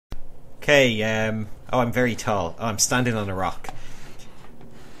Okay, oh, I'm very tall. Oh, I'm standing on a rock.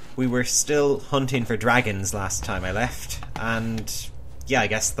 We were still hunting for dragons last time I left, and yeah, I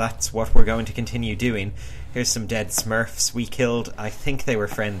guess that's what we're going to continue doing. Here's some dead smurfs we killed. I think they were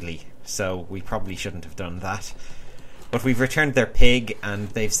friendly, so we probably shouldn't have done that. But we've returned their pig, and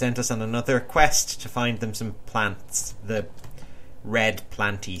they've sent us on another quest to find them some plants. The red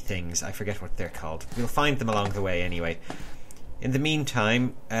planty things. I forget what they're called. We'll find them along the way anyway. In the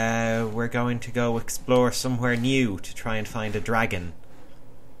meantime, we're going to go explore somewhere new to try and find a dragon,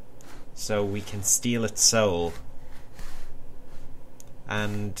 so we can steal its soul.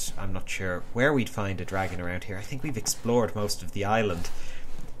 And I'm not sure where we'd find a dragon around here. I think we've explored most of the island.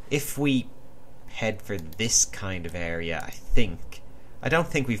 If we head for this kind of area, I don't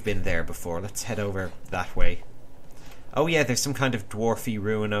think we've been there before. Let's head over that way. Oh yeah, there's some kind of dwarfy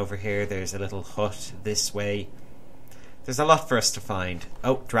ruin over here. There's a little hut this way. There's a lot for us to find.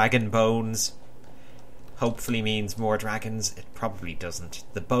 Oh, dragon bones. Hopefully means more dragons. It probably doesn't.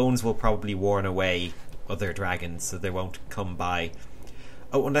 The bones will probably warn away other dragons, so they won't come by.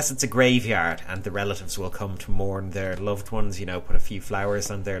 Oh, unless it's a graveyard and the relatives will come to mourn their loved ones, you know, put a few flowers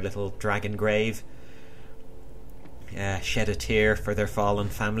on their little dragon grave. Shed a tear for their fallen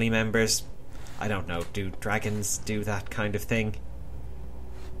family members. I don't know, do dragons do that kind of thing?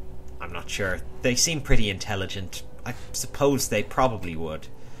 I'm not sure. They seem pretty intelligent. I suppose they probably would.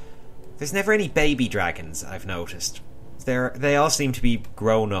 There's never any baby dragons, I've noticed. They all seem to be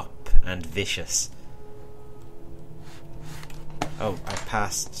grown up and vicious. Oh, I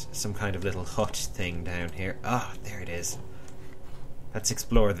passed some kind of little hut thing down here. Oh, there it is. Let's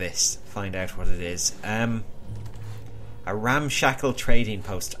explore this, find out what it is. A ramshackle trading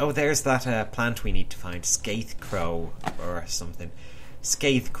post. Oh, there's that plant we need to find. Scathecrow or something.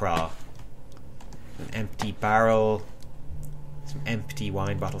 Scathecraw. An empty barrel. Some empty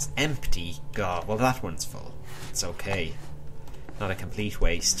wine bottles. Empty? God, well that one's full. It's okay. Not a complete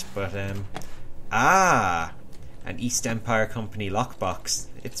waste, but an East Empire Company lockbox.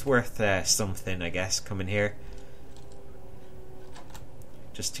 It's worth something, I guess, coming here.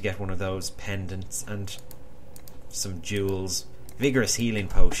 Just to get one of those pendants and some jewels. Vigorous healing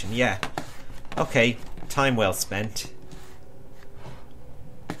potion, yeah. Okay, time well spent.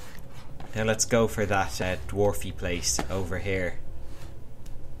 Now let's go for that dwarfy place over here.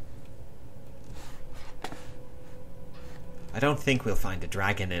 I don't think we'll find a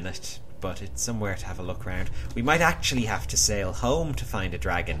dragon in it, but it's somewhere to have a look around. We might actually have to sail home to find a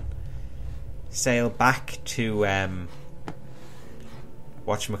dragon. Sail back to,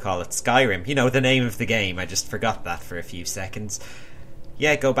 whatchamacallit, Skyrim. You know, the name of the game. I just forgot that for a few seconds.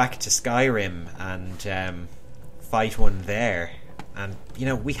 Yeah, go back to Skyrim and fight one there. And, you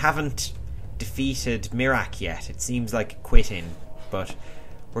know, we haven't defeated Mirac yet. It seems like quitting, but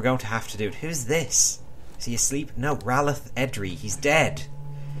we're going to have to do it. Who's this? Is he asleep? No, Ralith Edry. He's dead.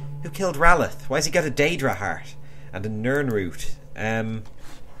 Who killed Ralith? Why's he got a Daedra heart? And a Nirnroot?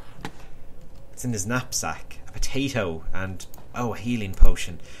 It's in his knapsack. A potato and, oh, a healing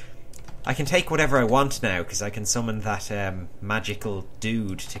potion. I can take whatever I want now, because I can summon that magical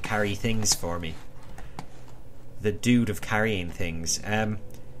dude to carry things for me. The dude of carrying things.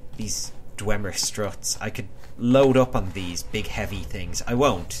 These Dwemer struts. I could load up on these big heavy things. I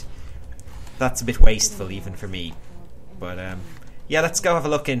won't. That's a bit wasteful even for me. But yeah, let's go have a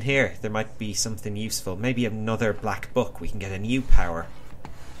look in here. There might be something useful. Maybe another black book. We can get a new power.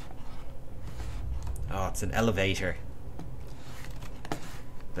 Oh, it's an elevator.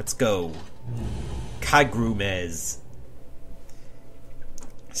 Let's go. Kagrumez.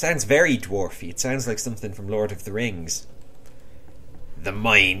 Sounds very dwarfy. It sounds like something from Lord of the Rings. The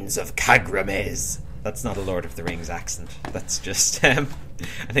mines of Kagrumez. That's not a Lord of the Rings accent. That's just an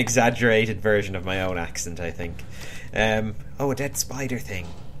exaggerated version of my own accent, I think. Oh, a dead spider thing.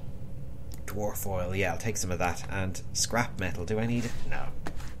 Dwarf oil. Yeah, I'll take some of that. And scrap metal. Do I need it? No,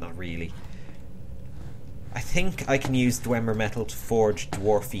 not really. I think I can use Dwemer metal to forge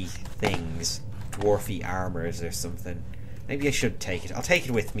dwarfy things. Dwarfy armors or something. Maybe I should take it. I'll take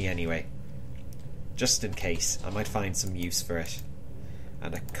it with me anyway. Just in case. I might find some use for it.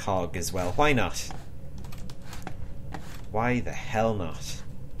 And a cog as well. Why not? Why the hell not?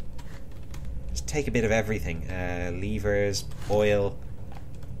 Just take a bit of everything. Levers, oil.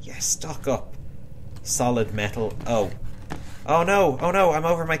 Yeah, stock up. Solid metal. Oh. Oh no, I'm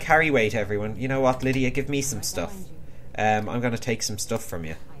over my carry weight, everyone. You know what, Lydia, give me some stuff. I'm going to take some stuff from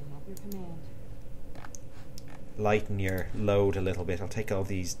you. Lighten your load a little bit. I'll take all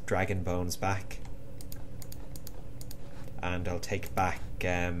these dragon bones back. And I'll take back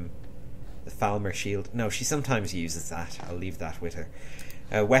the Falmer shield. No, she sometimes uses that. I'll leave that with her.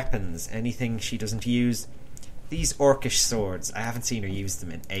 Weapons. Anything she doesn't use. These orcish swords. I haven't seen her use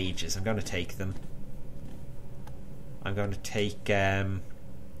them in ages. I'm going to take them. I'm going to take...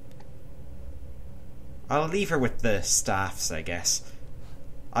 I'll leave her with the staffs, I guess.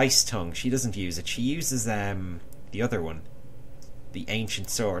 Ice Tongue. She doesn't use it. She uses the other one. The ancient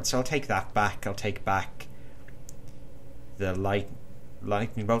sword. So I'll take that back. I'll take back the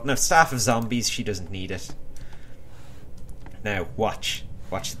lightning bolt. No, Staff of Zombies. She doesn't need it. Now, watch.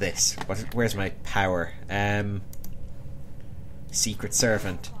 Watch this. Where's my power? Secret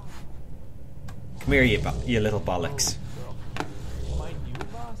Servant. Come here, you little bollocks.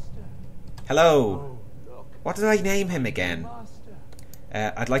 Hello. What did I name him again?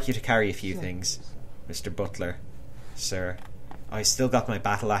 I'd like you to carry a few things, Mr. Butler, sir. I still got my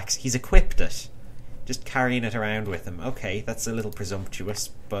battle axe. He's equipped it. Just carrying it around with him. Okay, that's a little presumptuous,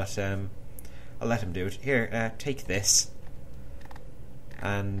 but I'll let him do it. Here, take this.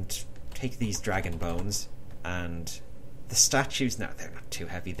 And take these dragon bones. And the statues, no, they're not too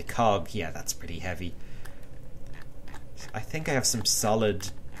heavy. The cog, yeah, that's pretty heavy. I think I have some solid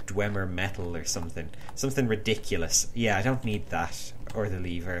Dwemer metal or something. Something ridiculous. Yeah, I don't need that. Or the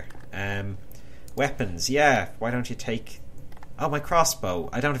lever. Weapons, yeah, why don't you take... Oh, my crossbow.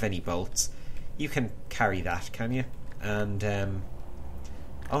 I don't have any bolts. You can carry that, can you? And,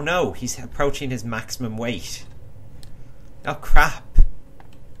 oh no, he's approaching his maximum weight. Oh, crap.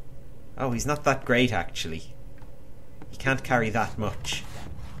 Oh, he's not that great, actually. He can't carry that much.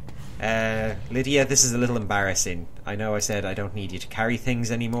 Lydia, this is a little embarrassing. I know I said I don't need you to carry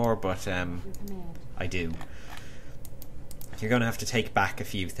things anymore, but, I do. You're going to have to take back a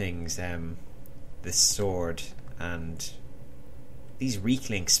few things. This sword and these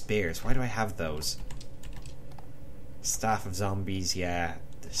Reekling spears. Why do I have those? Staff of Zombies, yeah.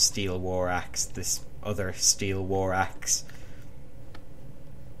 The steel war axe. This other steel war axe.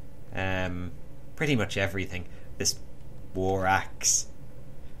 Pretty much everything. This war axe.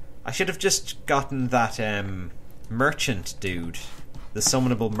 I should have just gotten that merchant dude. The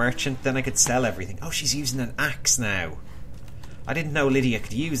summonable merchant. Then I could sell everything. Oh, she's using an axe now. I didn't know Lydia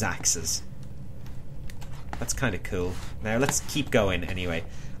could use axes. That's kind of cool. Now let's keep going anyway.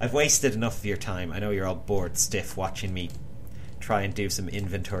 I've wasted enough of your time. I know you're all bored stiff watching me try and do some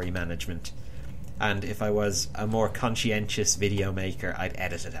inventory management. And if I was a more conscientious video maker, I'd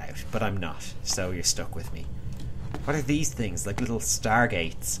edit it out. But I'm not, so you're stuck with me. What are these things? Like little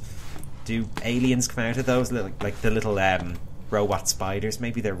stargates? Do aliens come out of those? Like the little robot spiders?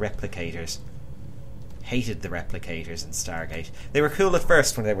 Maybe they're replicators. Hated the replicators in Stargate. They were cool at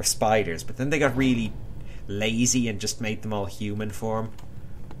first when they were spiders, but then they got really lazy and just made them all human form.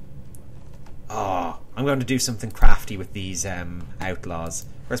 Oh, I'm going to do something crafty with these outlaws.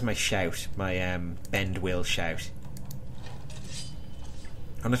 Where's my shout? My bend will shout.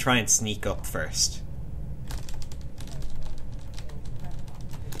 I'm going to try and sneak up first.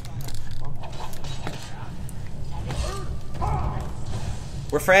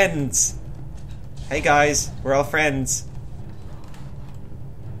 We're friends! Hey guys, we're all friends.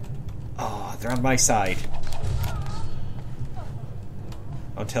 Oh, they're on my side.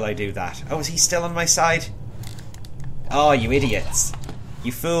 Until I do that. Oh, is he still on my side? Oh, you idiots.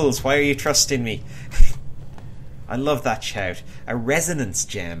 You fools, why are you trusting me? I love that shout. A resonance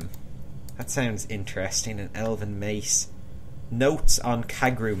gem. That sounds interesting. An elven mace. Notes on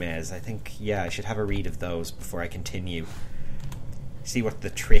Kagrumez. I think, yeah, I should have a read of those before I continue. See what the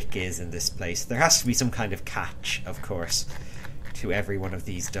trick is in this place. There has to be some kind of catch, of course, to every one of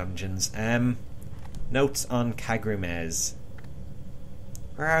these dungeons. Notes on Kagrumez.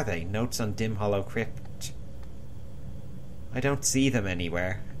 Where are they? Notes on Dim Hollow Crypt. I don't see them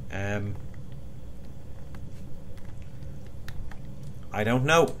anywhere. I don't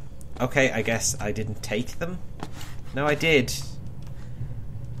know. Okay, I guess I didn't take them. No, I did.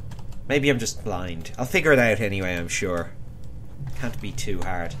 Maybe I'm just blind. I'll figure it out anyway, I'm sure. Can't be too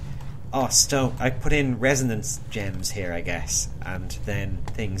hard. Oh, stone. I put in resonance gems here, I guess, and then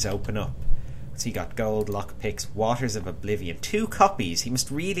things open up. So he got gold, lockpicks, Waters of Oblivion. 2 copies. He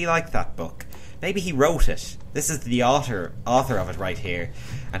must really like that book. Maybe he wrote it. This is the author of it right here,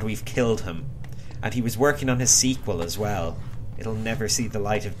 and we've killed him. And he was working on his sequel as well. It'll never see the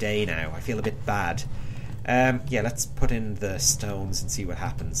light of day now. I feel a bit bad. Yeah, let's put in the stones and see what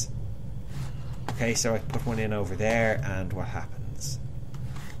happens. Okay, so I put one in over there, and what happens?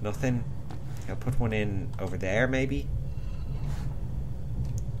 Nothing. I'll put one in over there, maybe.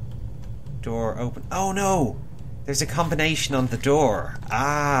 Door open. Oh no! There's a combination on the door.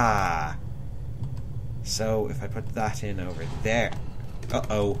 Ah! So if I put that in over there.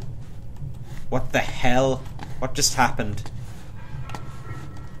 Uh-oh. What the hell? What just happened?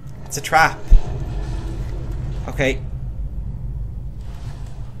 It's a trap. Okay.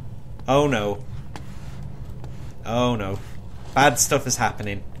 Oh no. Oh no. Bad stuff is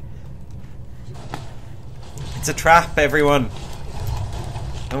happening. It's a trap, everyone.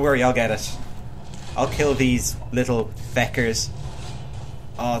 Don't worry, I'll get it. I'll kill these little feckers.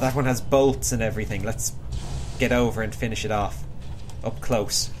 Oh, that one has bolts and everything. Let's get over and finish it off. Up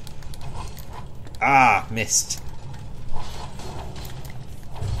close. Ah, missed.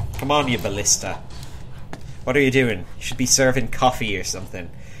 Come on, you ballista. What are you doing? You should be serving coffee or something.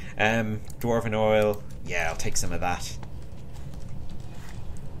 Dwarven oil. Yeah, I'll take some of that.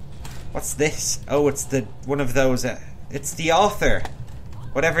 What's this? Oh, it's the one of those... it's the author.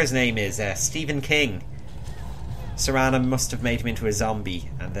 Whatever his name is. Stephen King. Serana must have made him into a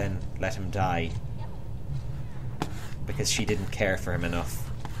zombie and then let him die. Because she didn't care for him enough.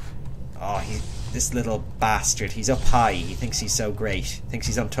 Oh, this little bastard. He's up high. He thinks he's so great. Thinks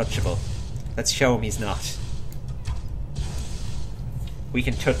he's untouchable. Let's show him he's not. We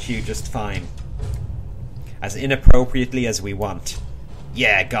can touch you just fine. As inappropriately as we want.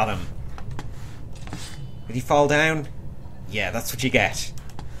 Yeah, got him. Did he fall down? Yeah, that's what you get.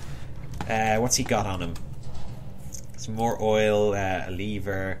 What's he got on him? Some more oil, a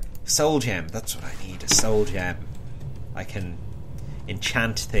lever. Soul gem, that's what I need, a soul gem. I can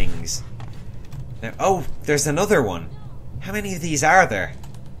enchant things. Now, oh, there's another one. How many of these are there?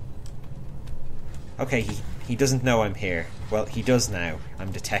 Okay, he doesn't know I'm here. Well, he does now.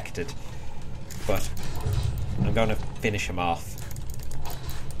 I'm detected. But I'm going to finish him off.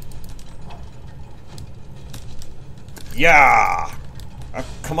 Yeah!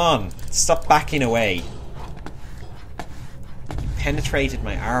 Come on, stop backing away. You penetrated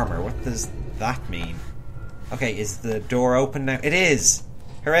my armor. What does that mean? Okay, is the door open now? It is!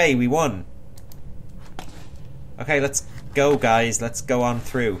 Hooray, we won. Okay, let's go, guys. Let's go on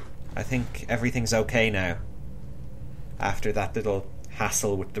through. I think everything's okay now. After that little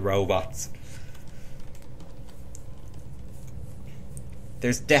hassle with the robots.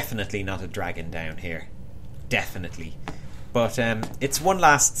 There's definitely not a dragon down here. Definitely. But it's one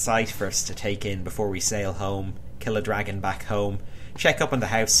last sight for us to take in before we sail home. Kill a dragon back home. Check up on the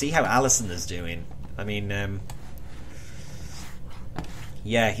house. See how Allison is doing. I mean,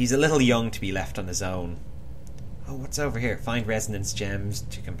 yeah, he's a little young to be left on his own. Oh, what's over here? Find resonance gems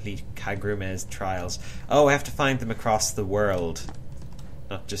to complete Kagrume's trials. Oh, I have to find them across the world.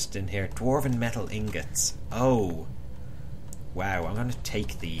 Not just in here. Dwarven metal ingots. Oh. Wow, I'm going to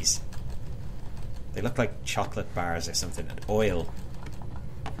take these. They look like chocolate bars or something. And oil.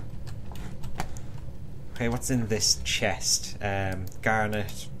 Okay, what's in this chest?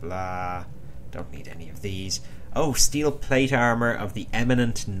 Garnet, blah. Don't need any of these. Oh, steel plate armor of the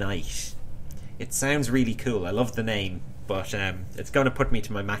Eminent Knight. It sounds really cool. I love the name, but it's going to put me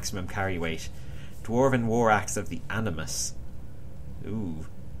to my maximum carry weight. Dwarven war axe of the Animus. Ooh,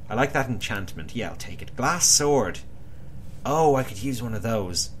 I like that enchantment. Yeah, I'll take it. Glass sword. Oh, I could use one of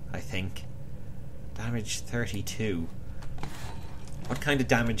those, I think. Damage 32. What kind of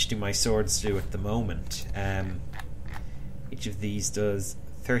damage do my swords do at the moment? Each of these does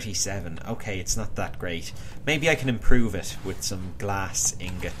 37. Okay, it's not that great. Maybe I can improve it with some glass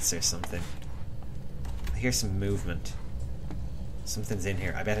ingots or something. I hear some movement. Something's in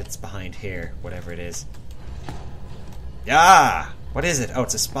here. I bet it's behind here, whatever it is. Ah! What is it? Oh,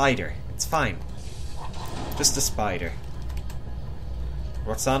 it's a spider. It's fine. Just a spider.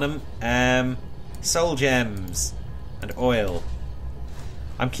 What's on him? Soul gems and oil.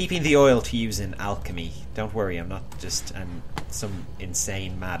 I'm keeping the oil to use in alchemy. Don't worry, I'm not just some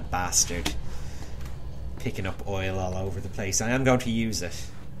insane mad bastard picking up oil all over the place. I am going to use it.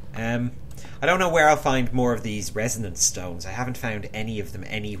 I don't know where I'll find more of these resonance stones. I haven't found any of them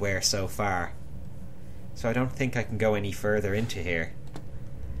anywhere so far. So I don't think I can go any further into here.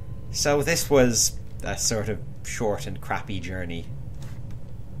 So this was a sort of short and crappy journey.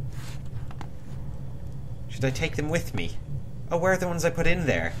 Should I take them with me? Oh, where are the ones I put in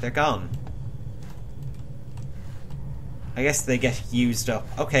there? They're gone. I guess they get used up.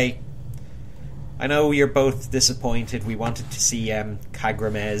 Okay. I know you're both disappointed. We wanted to see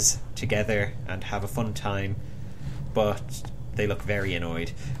Kagramez together and have a fun time, but they look very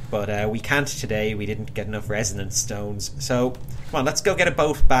annoyed. But we can't today. We didn't get enough resonance stones. So, come on, let's go get a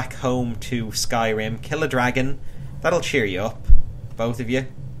boat back home to Skyrim. Kill a dragon. That'll cheer you up. Both of you.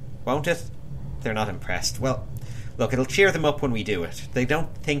 Won't it? They're not impressed. Well, look, it'll cheer them up when we do it. They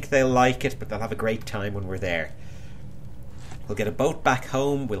don't think they'll like it, but they'll have a great time when we're there. We'll get a boat back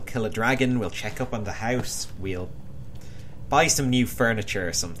home, we'll kill a dragon, we'll check up on the house, we'll buy some new furniture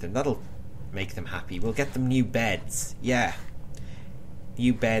or something. That'll make them happy. We'll get them new beds. Yeah.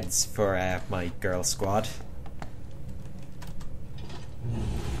 new beds for my girl squad.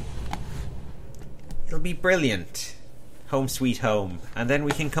 It'll be brilliant. Home sweet home. And then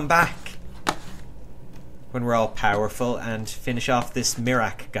we can come back when we're all powerful and finish off this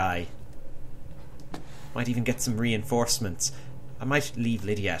Mirac guy. Might even get some reinforcements. I might leave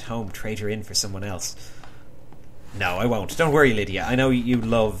Lydia at home, trade her in for someone else. No, I won't. Don't worry, Lydia. I know you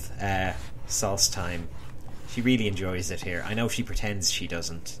love Solstheim. She really enjoys it here. I know she pretends she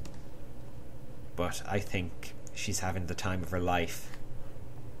doesn't. But I think she's having the time of her life.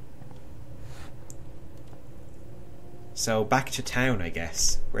 So back to town, I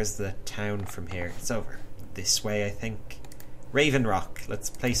guess. Where's the town from here? It's over this way, I think. Raven Rock. Let's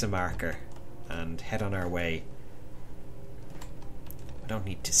place a marker and head on our way. I don't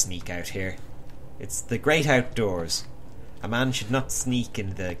need to sneak out here. It's the great outdoors. A man should not sneak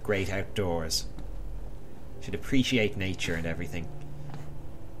in the great outdoors. Should appreciate nature and everything.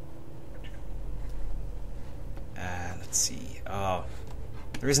 Let's see. Oh,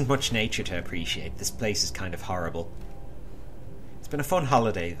 there isn't much nature to appreciate. This place is kind of horrible. It's been a fun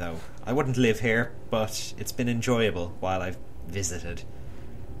holiday, though. I wouldn't live here, but it's been enjoyable while I've visited.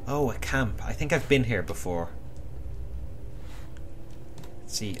 Oh, a camp. I think I've been here before.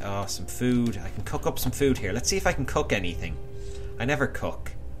 Let's see. Oh, some food. I can cook up some food here. Let's see if I can cook anything. I never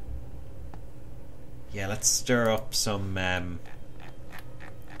cook. Yeah, let's stir up some...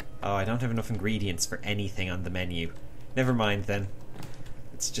 Oh, I don't have enough ingredients for anything on the menu. Never mind, then.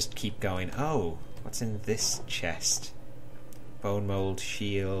 Let's just keep going. Oh, what's in this chest? Bone mold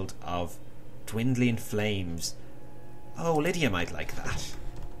shield of dwindling flames. Oh, Lydia might like that.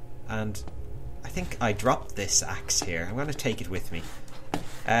 And I think I dropped this axe here. I'm going to take it with me.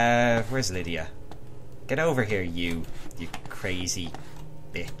 Where's Lydia? Get over here, you crazy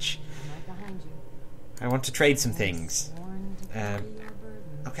bitch. I want to trade some things.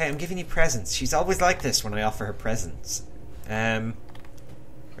 Okay, I'm giving you presents. She's always like this when I offer her presents.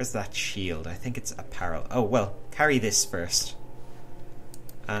 Where's that shield? I think it's apparel. Oh, well, carry this first.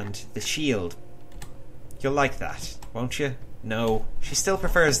 And the shield. You'll like that, won't you? No, she still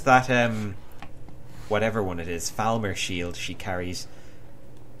prefers that, whatever one it is, Falmer shield she carries.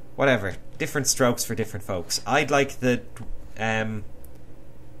 Whatever, different strokes for different folks. I'd like the,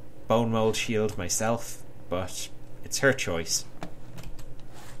 bone mold shield myself, but it's her choice.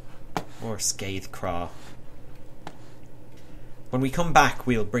 More scathe craw. When we come back,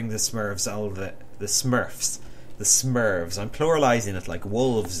 we'll bring the Smurfs, all the Smurfs. The Smurfs. I'm pluralizing it like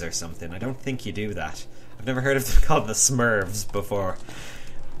wolves or something. I don't think you do that. I've never heard of them called the Smurfs before.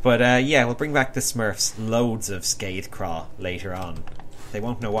 But yeah, we'll bring back the Smurfs. Loads of scathe craw later on. They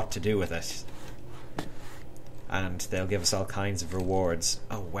won't know what to do with it. And they'll give us all kinds of rewards.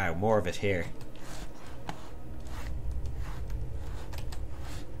 Oh wow, more of it here.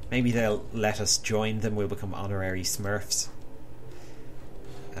 Maybe they'll let us join them. We'll become honorary Smurfs.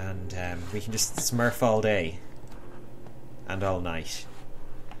 And we can just Smurf all day. And all night.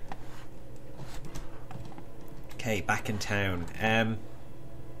 Okay, back in town.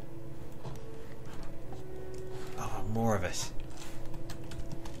 Oh, more of it.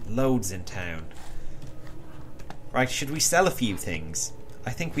 Loads in town. Right, should we sell a few things?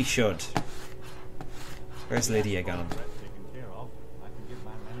 I think we should. Where's Lydia gone?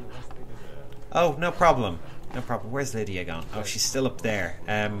 Oh, no problem. No problem. Where's Lydia gone? Oh, she's still up there.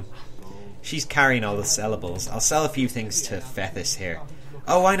 She's carrying all the sellables. I'll sell a few things to Fethis here.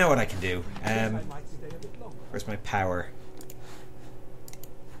 Oh, I know what I can do. Where's my power?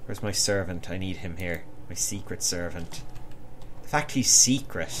 Where's my servant? I need him here. My secret servant. The fact he's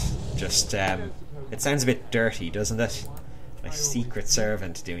secret just, it sounds a bit dirty, doesn't it? My secret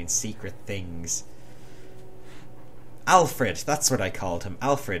servant doing secret things. Alfred, that's what I called him.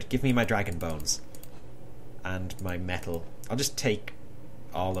 Alfred, give me my dragon bones. And my metal. I'll just take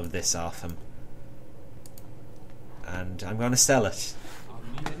all of this off him. And I'm going to sell it.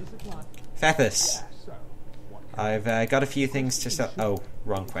 Fethis. I've got a few things to sell. Oh,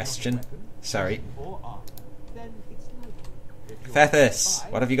 wrong question. Sorry. Fethis,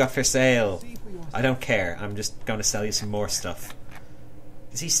 what have you got for sale? I don't care. I'm just going to sell you some more stuff.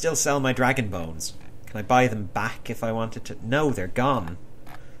 Does he still sell my dragon bones? Can I buy them back if I wanted to? No, they're gone.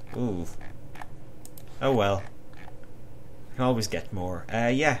 Ooh. Oh well. I can always get more.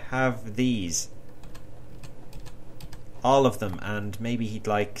 Yeah, have these. All of them, and maybe he'd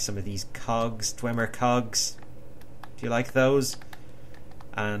like some of these cogs, Dwemer cogs. Do you like those?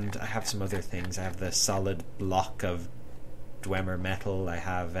 And I have some other things. I have the solid block of Dwemer metal. I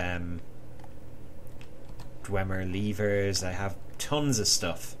have Dwemer levers. I have tons of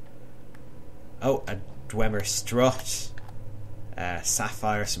stuff. Oh, a Dwemer strut.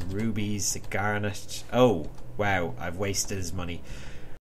 Sapphire, some rubies, a garnet. Oh, wow, I've wasted his money.